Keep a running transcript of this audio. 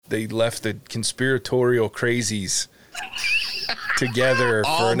they left the conspiratorial crazies together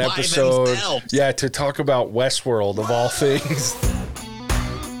for an episode. Themselves. Yeah, to talk about Westworld of all things.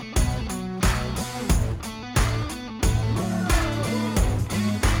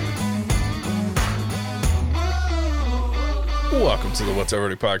 Welcome to the What's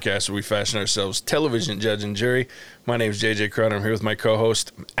Already podcast, where we fashion ourselves television judge and jury. My name is JJ Crowder. I'm here with my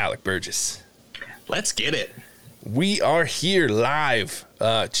co-host, Alec Burgess. Let's get it. We are here live.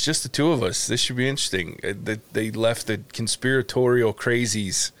 It's just the two of us. This should be interesting. They left the conspiratorial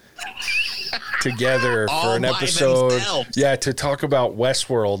crazies together for an episode. Themselves. Yeah, to talk about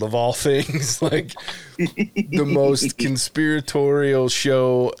Westworld of all things. Like the most conspiratorial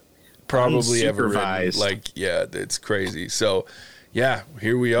show probably ever written. Like, yeah, it's crazy. So, yeah,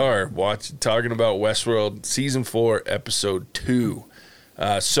 here we are talking about Westworld season 4, episode 2.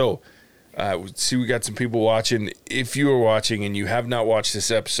 See, we got some people watching. If you are watching and you have not watched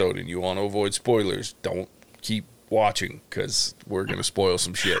this episode and you want to avoid spoilers, don't keep watching because we're going to spoil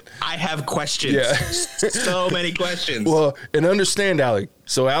some shit. I have questions. Yeah. So many questions. Well, and understand, Alec.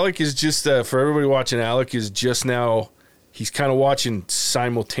 So Alec is just, for everybody watching, Alec is just now, he's kind of watching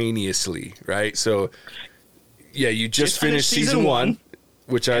simultaneously, right? So, yeah, you just finished season 1.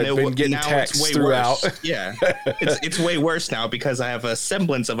 Which I've been getting texts throughout. Yeah, it's way worse now because I have a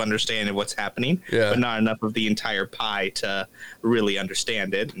semblance of understanding what's happening, but not enough of the entire pie to really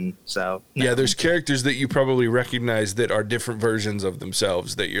understand it. And so, yeah, there's characters that you probably recognize that are different versions of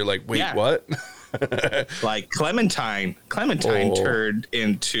themselves that you're like, wait, what? Like Clementine turned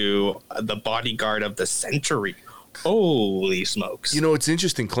into the bodyguard of the century. Holy smokes. You know, it's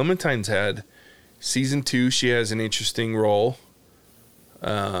interesting. Clementine's had season 2. She has an interesting role.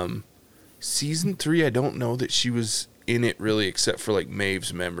 Season 3, I don't know that she was in it really, except for like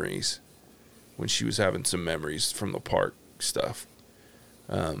Maeve's memories when she was having some memories from the park stuff.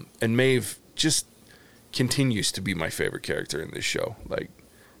 And Maeve just continues to be my favorite character in this show. Like,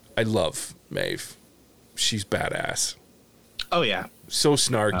 I love Maeve. She's badass. Oh yeah. So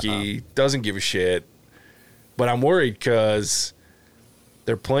snarky, doesn't give a shit. But I'm worried because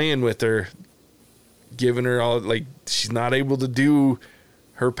they're playing with her, giving her all, like, she's not able to do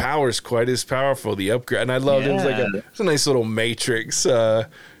her powers quite as powerful. The upgrade, and I love it. It's a nice little Matrix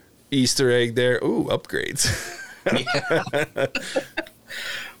Easter egg there. Ooh, upgrades.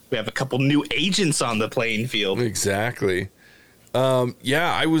 We have a couple new agents on the playing field. Exactly.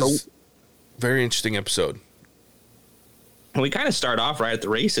 I was very interesting episode. We kind of start off right at the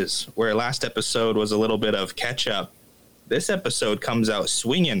races, where last episode was a little bit of catch up. This episode comes out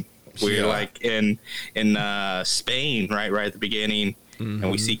swinging. We're like in Spain, right at the beginning. Mm-hmm.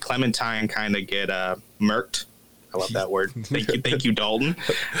 And we see Clementine kind of get murked. I love that word. Thank you, Dalton.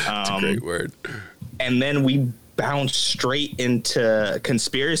 That's a great word. And then we bounce straight into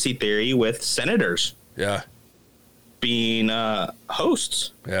conspiracy theory with senators. Yeah. Being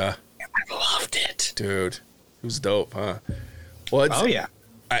hosts. Yeah. And I loved it. Dude, it was dope, huh? Well, yeah.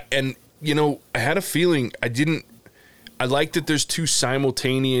 I had a feeling I like that there's two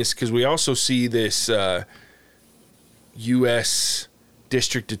simultaneous, because we also see this U.S.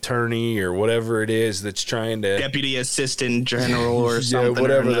 district attorney or whatever it is that's trying to... Deputy Assistant General or something. Yeah,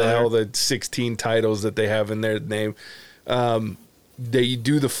 whatever the hell, the 16 titles that they have in their name. They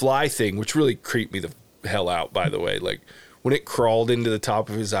do the fly thing, which really creeped me the hell out, by the way. Like, when it crawled into the top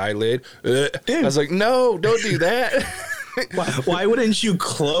of his eyelid, I was like, no, don't do that. Why wouldn't you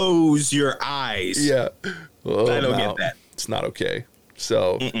close your eyes? Yeah. I don't get that. It's not okay.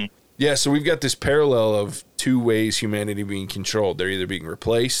 So, so we've got this parallel of two ways humanity being controlled. They're either being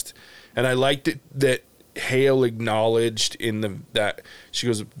replaced, and I liked it that Hale acknowledged that she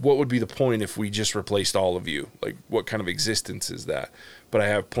goes, what would be the point if we just replaced all of you? Like, what kind of existence is that? But I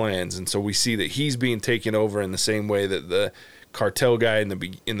have plans. And so we see that he's being taken over in the same way that the cartel guy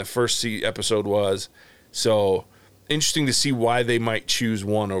in the first episode was. So interesting to see why they might choose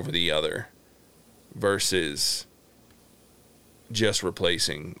one over the other versus just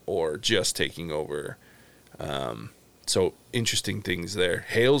replacing or just taking over. So interesting things there.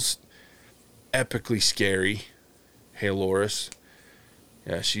 Hale's epically scary. Hale-Loris.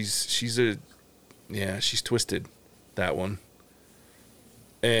 Yeah, she's twisted, that one.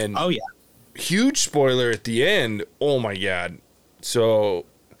 And huge spoiler at the end. Oh my God. So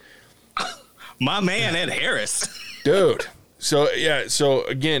my man Ed Harris. Dude. So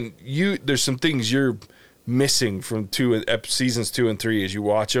again, there's some things you're missing from seasons 2 and 3 as you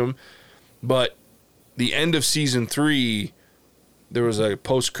watch them. But the end of season 3, there was a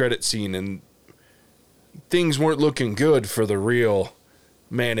post-credit scene, and things weren't looking good for the real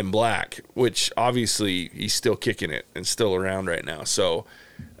Man in Black, which obviously he's still kicking it and still around right now. So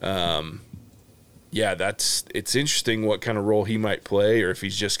Yeah, it's interesting what kind of role he might play, or if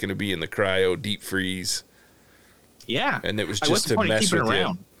he's just going to be in the cryo deep freeze. Yeah, and it was what's just the to point of mess keeping with it him.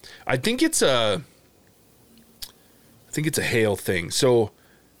 around? I think it's a Hale thing. So,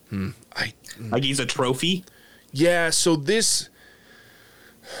 Like he's a trophy. yeah. So this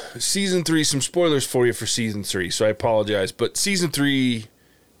season 3, some spoilers for you for season 3. So I apologize, but season 3,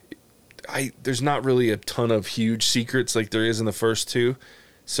 there's not really a ton of huge secrets like there is in the first 2.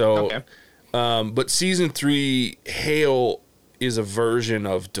 So, Okay. But season 3, Hale is a version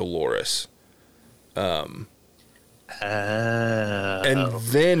of Dolores. And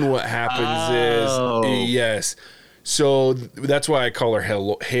then what happens is, yes. So that's why I call her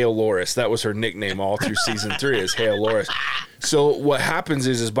Hale Loris. That was her nickname all through season 3, is Hale Loris. So what happens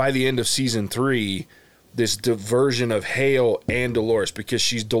is by the end of season 3, this version of Hale and Dolores, because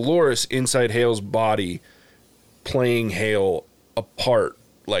she's Dolores inside Hale's body, playing Hale apart,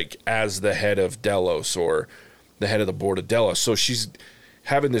 like as the head of Delos or the head of the board of Delos. So she's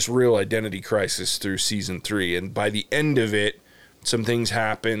having this real identity crisis through season 3, and by the end of it, some things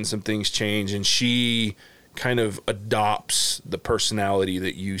happen, some things change, and she kind of adopts the personality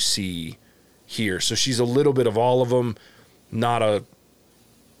that you see here. So she's a little bit of all of them, but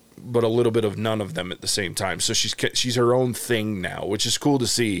a little bit of none of them at the same time. So she's her own thing now, which is cool to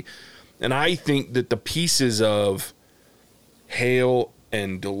see. And I think that the pieces of Hale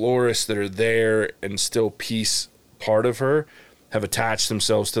and Dolores that are there and still part of her have attached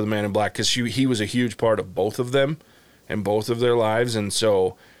themselves to the Man in Black, because he was a huge part of both of them and both of their lives. And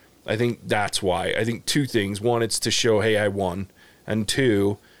so I think that's why. I think 2 things. 1, it's to show, hey, I won. And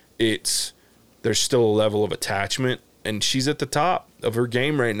 2, there's still a level of attachment. And she's at the top of her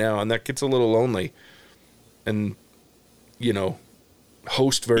game right now, and that gets a little lonely. And,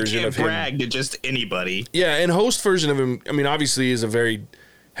 host version of him. Brag to just anybody. Yeah, and host version of him, I mean, obviously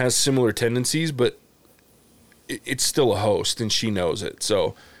has similar tendencies, but it's still a host, and she knows it.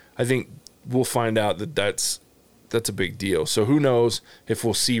 So I think we'll find out that's a big deal. So who knows if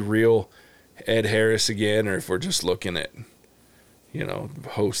we'll see real Ed Harris again, or if we're just looking at,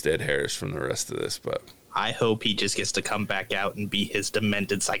 host Ed Harris from the rest of this. But I hope he just gets to come back out and be his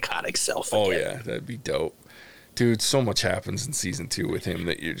demented, psychotic self again. Oh, yeah, that'd be dope. Dude, so much happens in season 2 with him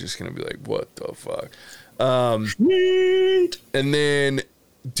that you're just going to be like, what the fuck? And then,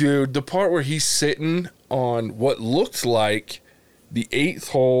 dude, the part where he's sitting on what looked like the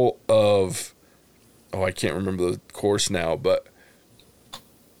 8th hole of, I can't remember the course now, but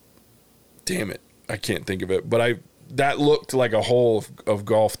damn it, I can't think of it. But that looked like a hole of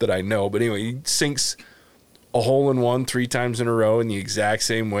golf that I know. But anyway, he sinks a hole-in-one 3 times in a row in the exact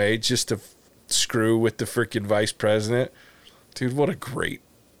same way just to screw with the freaking vice president. Dude,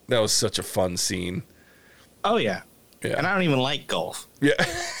 that was such a fun scene. Oh, yeah. Yeah. And I don't even like golf. Yeah.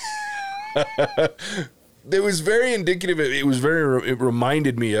 It was very indicative. It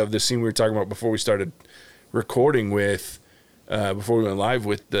reminded me of the scene we were talking about before we started recording before we went live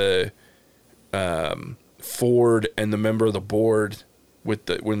with the Ford and the member of the board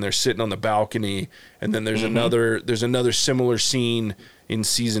when they're sitting on the balcony. And then there's another similar scene in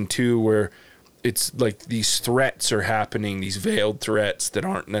season 2 where it's like these threats are happening, these veiled threats that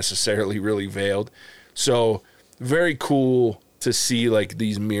aren't necessarily really veiled. So very cool to see like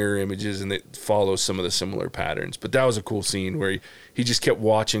these mirror images, and it follows some of the similar patterns. But that was a cool scene where he just kept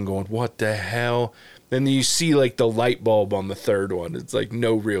watching going, what the hell? Then you see like the light bulb on the 3rd one. It's like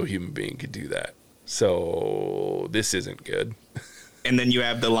no real human being could do that. So this isn't good. And then you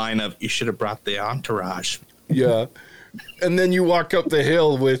have the line of, you should have brought the entourage. Yeah. And then you walk up the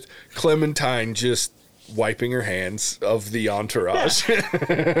hill with Clementine just wiping her hands of the entourage.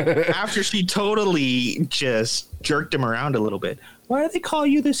 Yeah. After she totally just jerked him around a little bit. Why do they call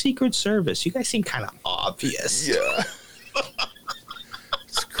you the Secret Service? You guys seem kind of obvious. Yeah.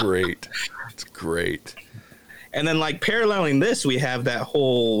 It's great. It's great. And then, like, paralleling this, we have that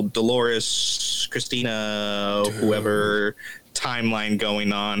whole Dolores, Christina, whoever timeline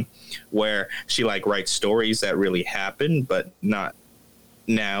going on, where she, like, writes stories that really happen, but not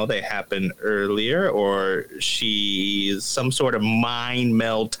now. They happen earlier, or she's some sort of mind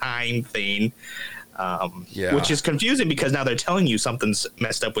meld time thing, which is confusing because now they're telling you something's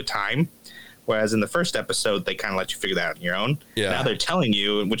messed up with time. Whereas in the first episode, they kind of let you figure that out on your own. Yeah. Now they're telling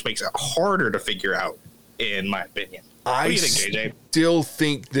you, which makes it harder to figure out, in my opinion. What do you think, JJ? Still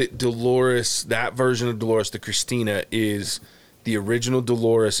think that Dolores, that version of Dolores, the Christina, is the original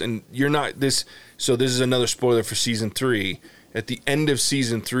Dolores. And you're not this. So this is another spoiler for season 3. At the end of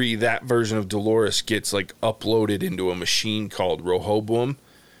season 3, that version of Dolores gets like uploaded into a machine called Rehoboam.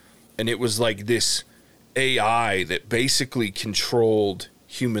 And it was like this AI that basically controlled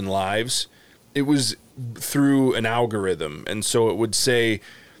human lives. It was through an algorithm. And so it would say,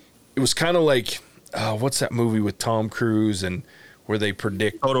 it was kind of like, what's that movie with Tom Cruise and where they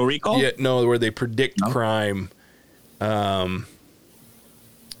predict Total Recall? Yeah, no, where they predict crime. Son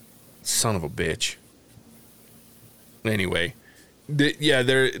of a bitch. Anyway,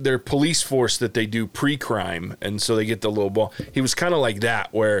 they're police force that they do pre-crime, and so they get the little ball. He was kind of like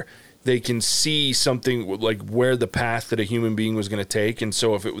that, where they can see something like where the path that a human being was going to take, and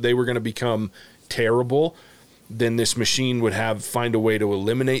so if they were going to become terrible, then this machine would find a way to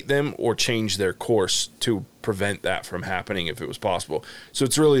eliminate them or change their course to prevent that from happening if it was possible. So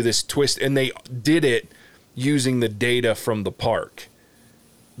it's really this twist, and they did it using the data from the park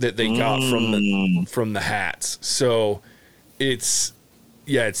that they got from the hats. So it's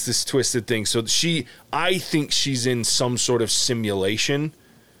this twisted thing. So I think she's in some sort of simulation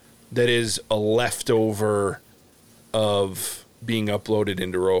that is a leftover of being uploaded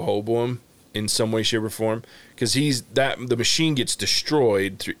into Rehoboam in some way, shape, or form, because the machine gets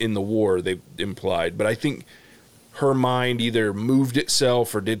destroyed in the war, they implied, but I think her mind either moved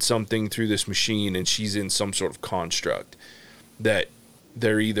itself or did something through this machine, and she's in some sort of construct that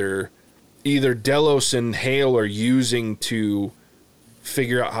they're either Delos and Hale are using to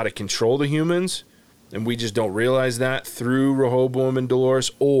figure out how to control the humans, and we just don't realize that through Rehoboam and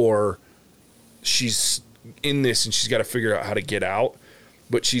Dolores, or she's in this and she's got to figure out how to get out.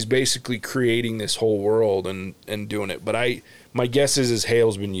 But she's basically creating this whole world and doing it. But my guess is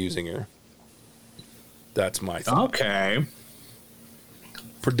Hale's been using her. That's my thought. Okay.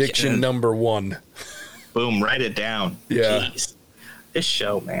 Prediction number 1. Boom, write it down. Yeah. Jeez. This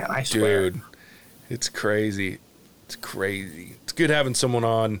show, man, I swear. Dude, it's crazy. It's crazy. It's good having someone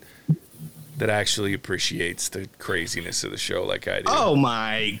on that actually appreciates the craziness of the show like I do. Oh,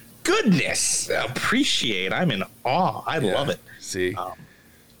 my goodness. Appreciate. I'm in awe. I love it. See?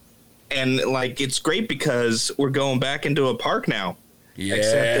 And, like, it's great because we're going back into a park now. Yes.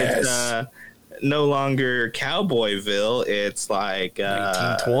 Except it's no longer Cowboyville. It's like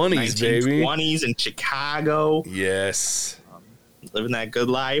 1920s, baby. 1920s in Chicago. Yes. Living that good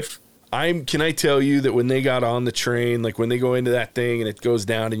life. Can I tell you that when they got on the train, like when they go into that thing and it goes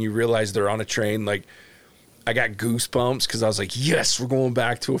down and you realize they're on a train, like I got goosebumps because I was like, yes, we're going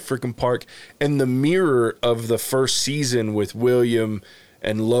back to a freaking park. And the mirror of the first season with William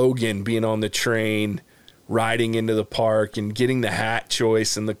and Logan being on the train, riding into the park and getting the hat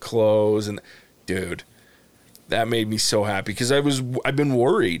choice and the clothes. And dude, that made me so happy because I've been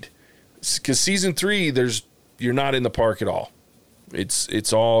worried because season 3, you're not in the park at all.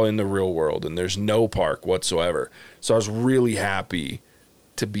 It's all in the real world and there's no park whatsoever. So I was really happy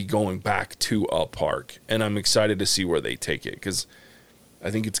to be going back to a park, and I'm excited to see where they take it because I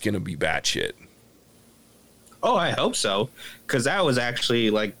think it's going to be batshit. Oh, I hope so. Because that was actually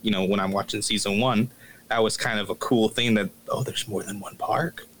like, when I'm watching season 1, that was kind of a cool thing that, there's more than one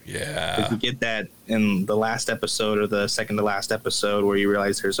park. Yeah. You get that in the last episode or the second to last episode where you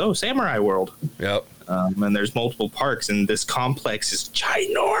realize there's, Samurai World. Yep. And there's multiple parks and this complex is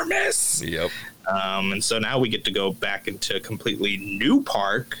ginormous. Yep. And so now we get to go back into a completely new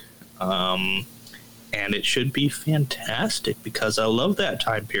park. And it should be fantastic because I love that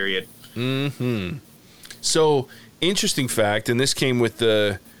time period. Mm-hmm. So, interesting fact, and this came with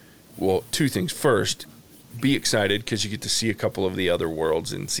two things. First, be excited because you get to see a couple of the other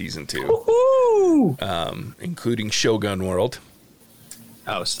worlds in season 2. Woohoo! Including Shogun World.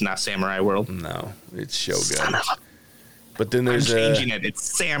 Oh, it's not Samurai World? No, it's Shogun. Son of a... But then there's changing it. It's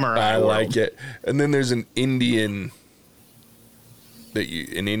Samurai World. I like it. And then there's an Indian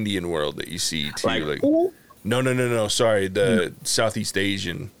world that you see too. No. Sorry, the Southeast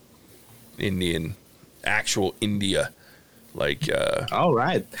Asian Indian, actual India, like. All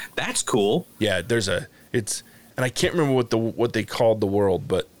right, that's cool. Yeah, and I can't remember what they called the world,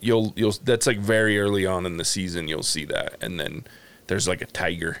 but you'll that's like very early on in the season you'll see that, and then there's like a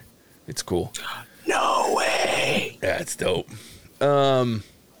tiger. It's cool. No way. Yeah, it's dope.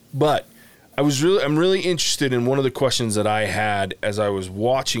 But I'm really interested in one of the questions that I had as I was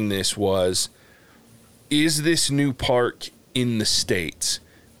watching this was, is this new park in the States?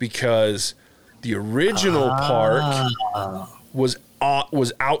 Because the original park was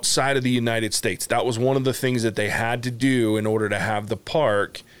outside of the United States. That was one of the things that they had to do in order to have the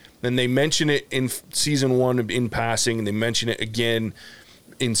park. And they mention it in season 1 in passing, and they mention it again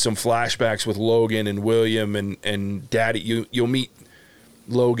in some flashbacks with Logan and William and Daddy. You'll meet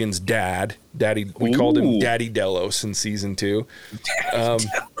Logan's dad. Daddy. We called him Daddy Delos in season 2.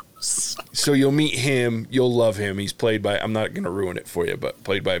 So you'll meet him. You'll love him. He's played by, I'm not going to ruin it for you, but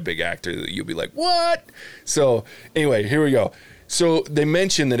played by a big actor that you'll be like, what? So anyway, here we go. So they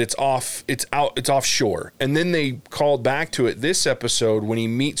mentioned that it's offshore. And then they called back to it this episode when he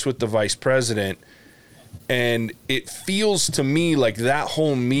meets with the vice president. And it feels to me like that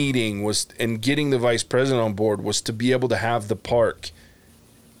whole meeting was, and getting the vice president on board was to be able to have the park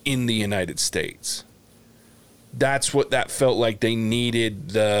in the United States. That's what that felt like they needed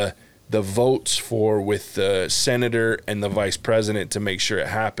the votes for, with the senator and the vice president, to make sure it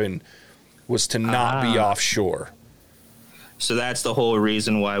happened, was to not be offshore. So that's the whole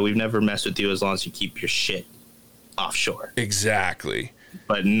reason why we've never messed with you as long as you keep your shit offshore. Exactly.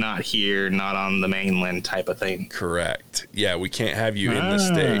 But not here, not on the mainland type of thing. Correct. Yeah, we can't have you in the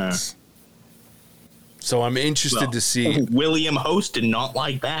States. So I'm interested to see. William Host did not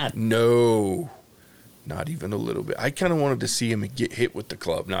like that. No, not even a little bit. I kind of wanted to see him get hit with the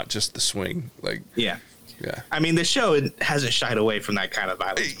club, not just the swing. Like, yeah. Yeah. I mean, the show hasn't shied away from that kind of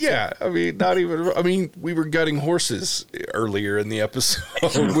violence. Yeah. I mean, not even. I mean, we were gutting horses earlier in the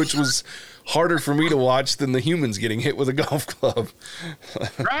episode, which was harder for me to watch than the humans getting hit with a golf club.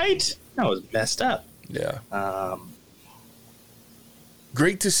 Right? That was messed up. Yeah.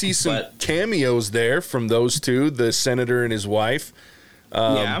 Great to see some cameos there from those two, the senator and his wife.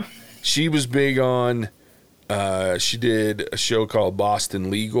 Yeah. She was big on, she did a show called Boston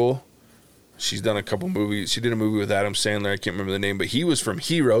Legal. She's done a couple movies. She did a movie with Adam Sandler. I can't remember the name, but he was from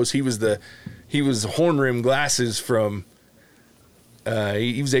Heroes. He was horn rim glasses from,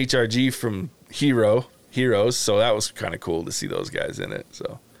 he was HRG from Heroes. So that was kind of cool to see those guys in it.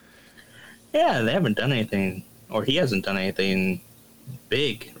 So. Yeah, they haven't done anything, or he hasn't done anything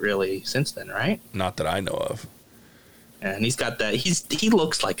big really since then, right? Not that I know of. And he's got that. He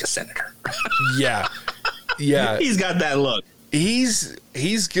looks like a senator. Yeah. Yeah. He's got that look. He's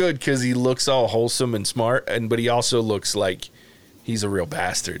good because he looks all wholesome and smart, but he also looks like he's a real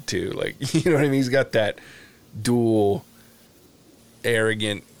bastard too. Like, you know what I mean? He's got that dual,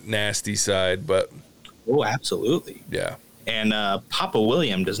 arrogant, nasty side. But oh, absolutely. Yeah. And Papa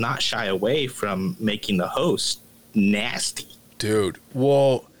William does not shy away from making the host nasty. Dude,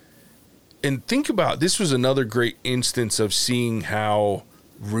 well, and think about, this was another great instance of seeing how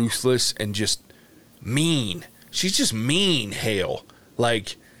ruthless and just mean. She's just mean, Hale.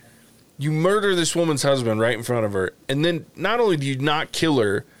 Like, you murder this woman's husband right in front of her, and then not only do you not kill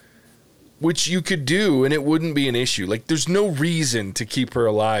her, which you could do and it wouldn't be an issue. Like, there's no reason to keep her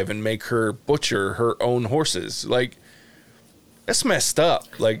alive and make her butcher her own horses. Like, that's messed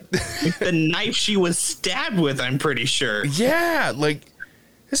up. Like, the knife she was stabbed with, I'm pretty sure. Yeah, like,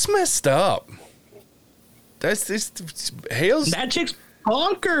 it's messed up. Hale's... That chick's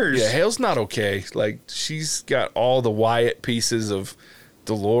bonkers. Yeah, Hale's not okay. Like, she's got all the Wyatt pieces of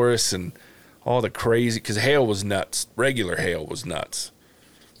Dolores and all the crazy... Because Hale was nuts. Regular Hale was nuts.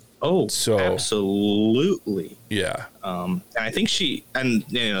 Oh, so, absolutely. Yeah. And I think she... And,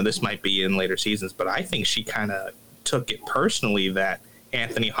 you know, this might be in later seasons, but I think she kind of took it personally that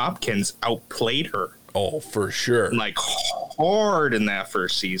Anthony Hopkins outplayed her. Oh, for sure. Like, hard in that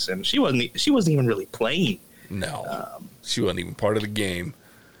first season. She wasn't even really playing. No. She wasn't even part of the game.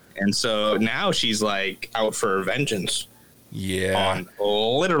 And so now she's, like, out for vengeance. Yeah.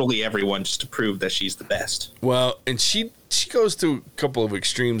 On literally everyone, just to prove that she's the best. Well, and she goes to a couple of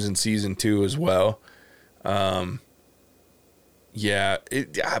extremes in season 2 as well. Yeah,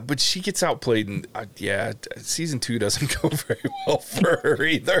 but she gets outplayed, and season 2 doesn't go very well for her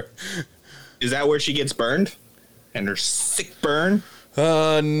either. Is that where she gets burned? And her sick burn?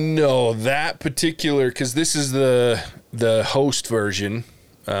 No, that particular, because this is the host version.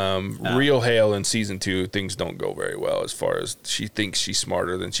 Real Hale in season 2, things don't go very well as far as she thinks she's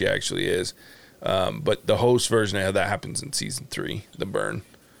smarter than she actually is. But the host version of that happens in season 3, the burn.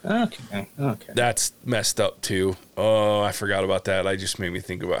 Okay. That's messed up too. Oh, I forgot about that. I just made me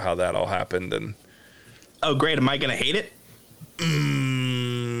think about how that all happened. And oh, great. Am I going to hate it?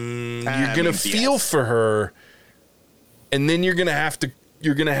 You're going to feel for her, and then you're going to have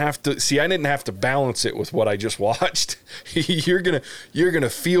to see, I didn't have to balance it with what I just watched. You're going to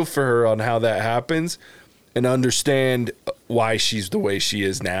feel for her on how that happens and understand why she's the way she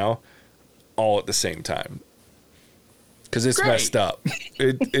is now, all at the same time. Because it's messed up.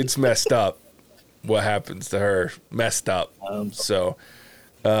 It's messed up what happens to her. Messed up.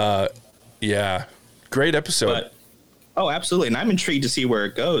 Yeah. Great episode. Absolutely. And I'm intrigued to see where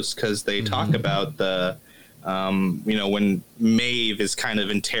it goes, because they talk about the, when Maeve is kind of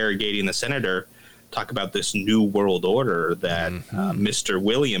interrogating the senator, talk about this new world order that Mr.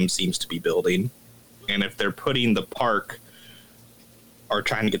 Williams seems to be building. And if they're putting the park, or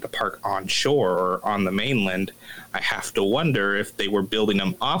trying to get the park on shore or on the mainland, I have to wonder if they were building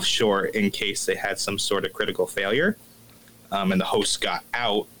them offshore in case they had some sort of critical failure. and the host got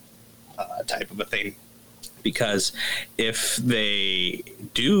out, type of a thing. Because if they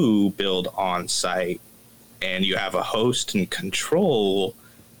do build on site and you have a host in control,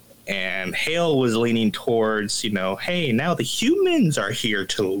 and Hale was leaning towards, hey, now the humans are here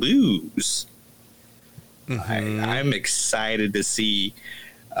to lose. Mm-hmm. I'm excited to see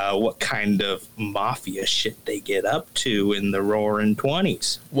what kind of mafia shit they get up to in the Roaring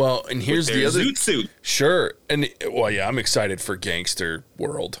 20s. Well, and here's the other Zoot Suit. Sure. And yeah, I'm excited for Gangster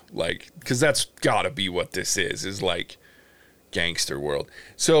World, like, because that's got to be what this is like Gangster World.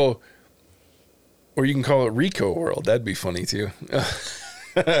 So, or you can call it Rico World. That'd be funny too.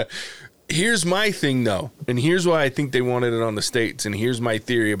 Here's my thing though, and here's why I think they wanted it on the States, and here's my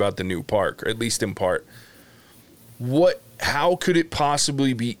theory about the new park, or at least in part. How could it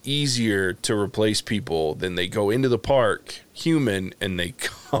possibly be easier to replace people than they go into the park human and they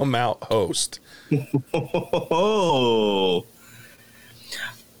come out host?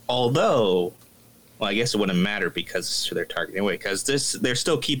 Although, well, I guess it wouldn't matter because it's to their target anyway, because they're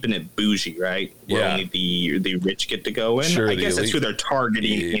still keeping it bougie, right? Where only the rich get to go in. Sure, I guess that's who they're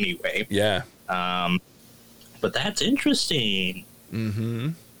targeting anyway. Yeah. But that's interesting. Mm-hmm.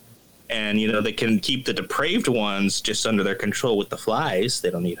 And, they can keep the depraved ones just under their control with the flies. They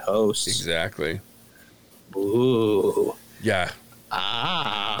don't need hosts. Exactly. Ooh. Yeah.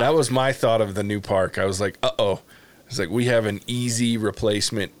 That was my thought of the new park. I was like, uh-oh. It's like, we have an easy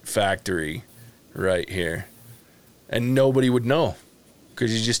replacement factory right here. And nobody would know.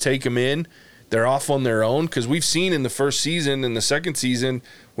 Because you just take them in. They're off on their own. Because we've seen in the first season and the second season,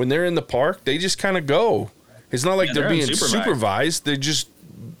 when they're in the park, they just kind of go. It's not like they're being supervised. They just...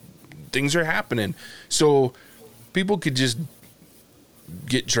 Things are happening. So people could just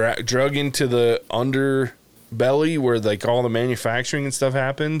get drug into the underbelly where like all the manufacturing and stuff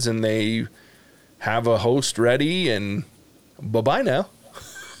happens, and they have a host ready, and bye-bye now.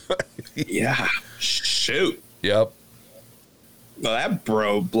 Yeah. Shoot. Yep. Well, that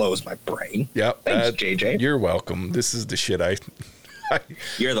blows my brain. Yep. Thanks, JJ. You're welcome. This is the shit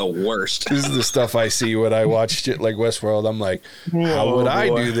You're the worst. This is the stuff I see when I watch shit like Westworld. I'm like, how would I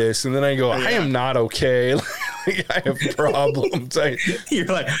do this? And then I go, I am not okay. I have problems. You're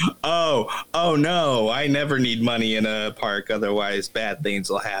like, oh no, I never need money in a park. Otherwise, bad things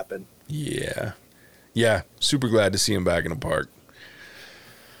will happen. Yeah. Yeah. Super glad to see him back in the park.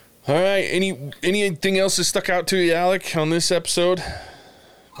 All right. Anything else that stuck out to you, Alec, on this episode?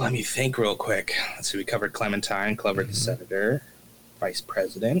 Let me think real quick. Let's see. We covered Clementine, Clover the Senator, Vice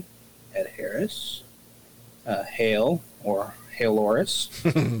President Ed Harris, Hale or Haloris.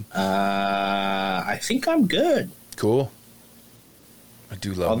 I think I'm good. Cool. I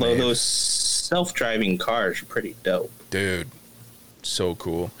do love. Although those self-driving cars are pretty dope, dude. So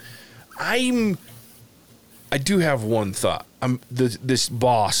cool. I do have one thought. I'm this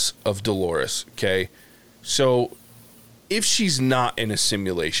boss of Dolores. Okay, so if she's not in a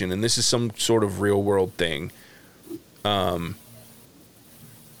simulation and this is some sort of real world thing,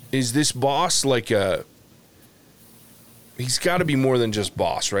 is this boss like he's got to be more than just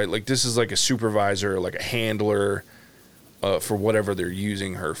boss, right? Like this is like a supervisor, like a handler for whatever they're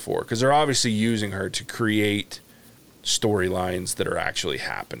using her for. Because they're obviously using her to create storylines that are actually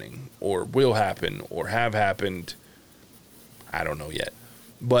happening or will happen or have happened. I don't know yet.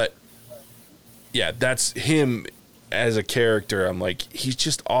 But yeah, that's him as a character. I'm like, he's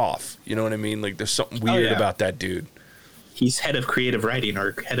just off. You know what I mean? Like there's something weird about that dude. He's head of creative writing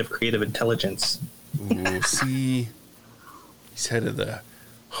or head of creative intelligence. Ooh, see, he's head of the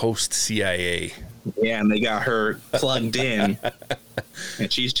host CIA. Yeah, and they got her plugged in,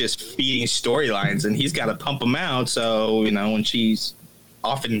 and she's just feeding storylines, and he's got to pump them out. So when she's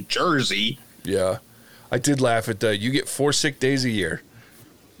off in Jersey. Yeah, I did laugh at that. You get 4 sick days a year.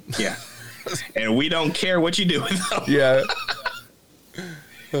 Yeah, and we don't care what you do with them. Yeah.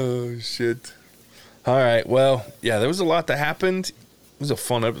 Oh shit. All right. Well, yeah, there was a lot that happened. It was a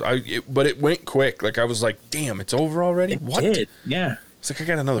fun episode, but it went quick. Like I was like, damn, it's over already. What? It did. Yeah. It's like I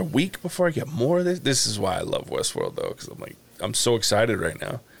got another week before I get more of this. This is why I love Westworld, though, because I'm so excited right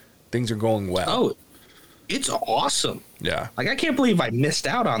now. Things are going well. Oh, it's awesome. Yeah. Like I can't believe I missed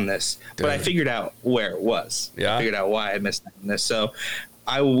out on this, but I figured out where it was. Yeah. I figured out why I missed out on this. So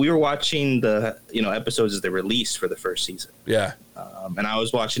we were watching the episodes as they released for the first season. Yeah. And I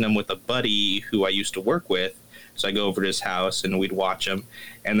was watching them with a buddy who I used to work with. So I go over to his house and we'd watch them.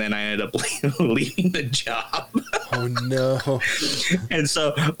 And then I ended up leaving the job. Oh, no. And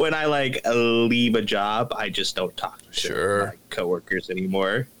so when I leave a job, I just don't talk to my coworkers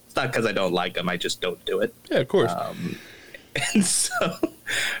anymore. It's not because I don't like them. I just don't do it. Yeah, of course. And so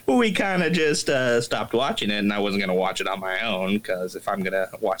we kind of just stopped watching it, and I wasn't going to watch it on my own, because if I'm going to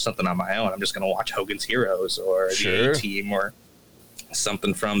watch something on my own, I'm just going to watch Hogan's Heroes or the A-Team or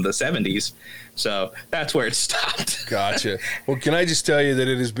something from the 70s. So that's where it stopped. Gotcha. Well, can I just tell you that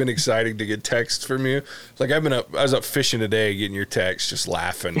it has been exciting to get texts from you? Like I was up fishing today, getting your text, just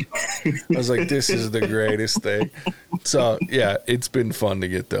laughing. I was like, this is the greatest thing. So yeah, it's been fun to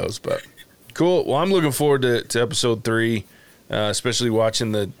get those, but cool. Well, I'm looking forward to episode 3, especially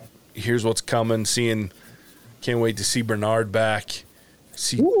watching Here's What's Coming, can't wait to see Bernard back.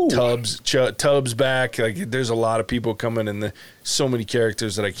 See Tubbs back. Like there's a lot of people coming, and so many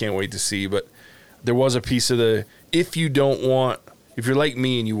characters that I can't wait to see. But there was a piece of if you're like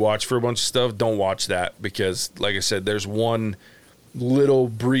me and you watch for a bunch of stuff, don't watch that, because like I said, there's one little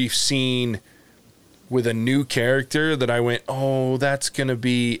brief scene with a new character that I went, oh, that's gonna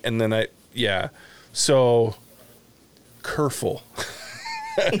be, and then so careful.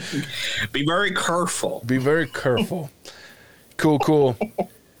 Be very careful. Be very careful. Cool.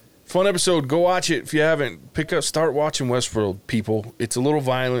 Fun episode. Go watch it if you haven't. Start watching Westworld, people. It's a little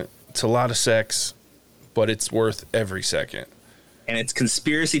violent. It's a lot of sex, but it's worth every second. And it's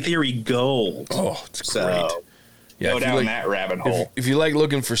conspiracy theory gold. Oh, it's great. Go down that rabbit hole. If you like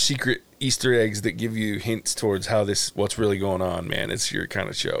looking for secret Easter eggs that give you hints towards what's really going on, man, it's your kind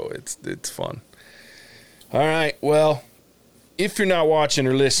of show. It's fun. All right. Well, if you're not watching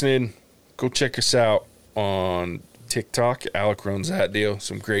or listening, go check us out on TikTok. Alec runs that deal.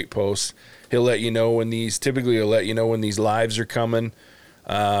 Some great posts. He'll let you know when these lives are coming.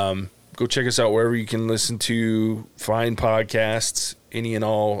 Go check us out wherever you can listen to fine podcasts, any and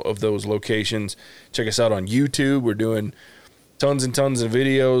all of those locations. Check us out on YouTube. We're doing tons and tons of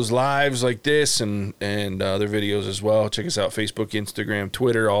videos, lives like this, and other videos as well. Check us out, Facebook, Instagram,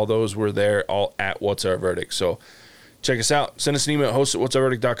 Twitter, all those. We're there, all at What's Our Verdict. So check us out. Send us an email at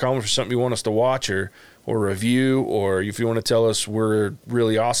host@whatsourverdict.com for something you want us to watch or review, or if you want to tell us we're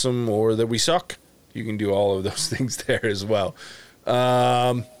really awesome or that we suck, you can do all of those things there as well.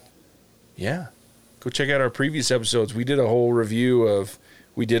 Yeah. Go check out our previous episodes. We did a review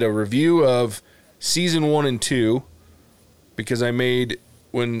of season 1 and 2, because I made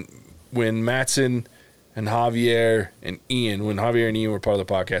when Mattson and Javier and Ian were part of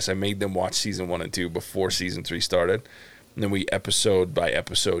the podcast, I made them watch season 1 and 2 before season 3 started. And then we episode by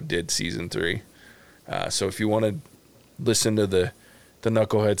episode did season 3. So if you want to listen to the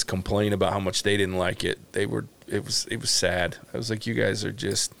knuckleheads complain about how much they didn't like it, it was sad. I was like, you guys are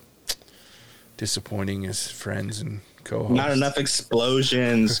just disappointing as friends and co-hosts. Not enough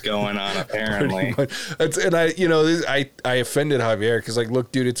explosions going on, apparently. And I offended Javier because, like,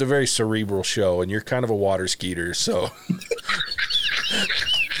 look, dude, it's a very cerebral show, and you're kind of a water skeeter, so.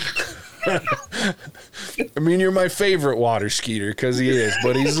 I mean, you're my favorite water skeeter because he is,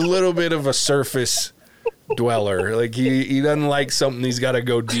 but he's a little bit of a surface dweller. Like he doesn't like something, he's got to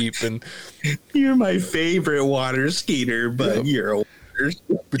go deep. And you're my favorite water skeeter, but you're a water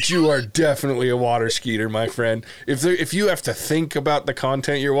skeeter. But you are definitely a water skeeter, my friend. If you have to think about the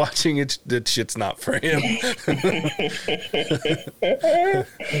content you're watching, that shit's not for him.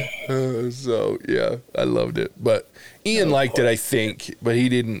 So yeah, I loved it. But Ian liked it, I think, but he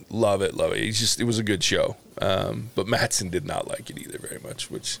didn't love it. It was a good show. But Mattson did not like it either very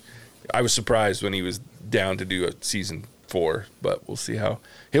much, which I was surprised when he was down to do a season 4. But we'll see how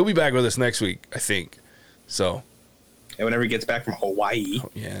he'll be back with us next week, I think. So. And whenever he gets back from Hawaii.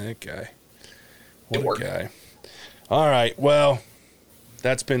 Oh, yeah, that guy. What a guy. All right, well,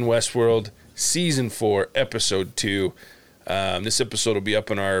 that's been Westworld Season 4, Episode 2. This episode will be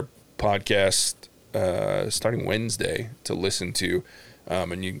up on our podcast starting Wednesday to listen to.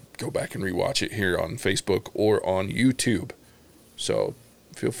 And you can go back and rewatch it here on Facebook or on YouTube. So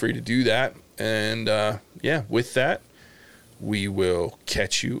feel free to do that. And, with that, we will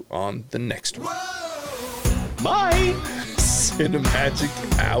catch you on the next one. Bye.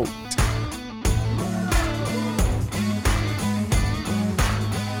 Cinemagic out.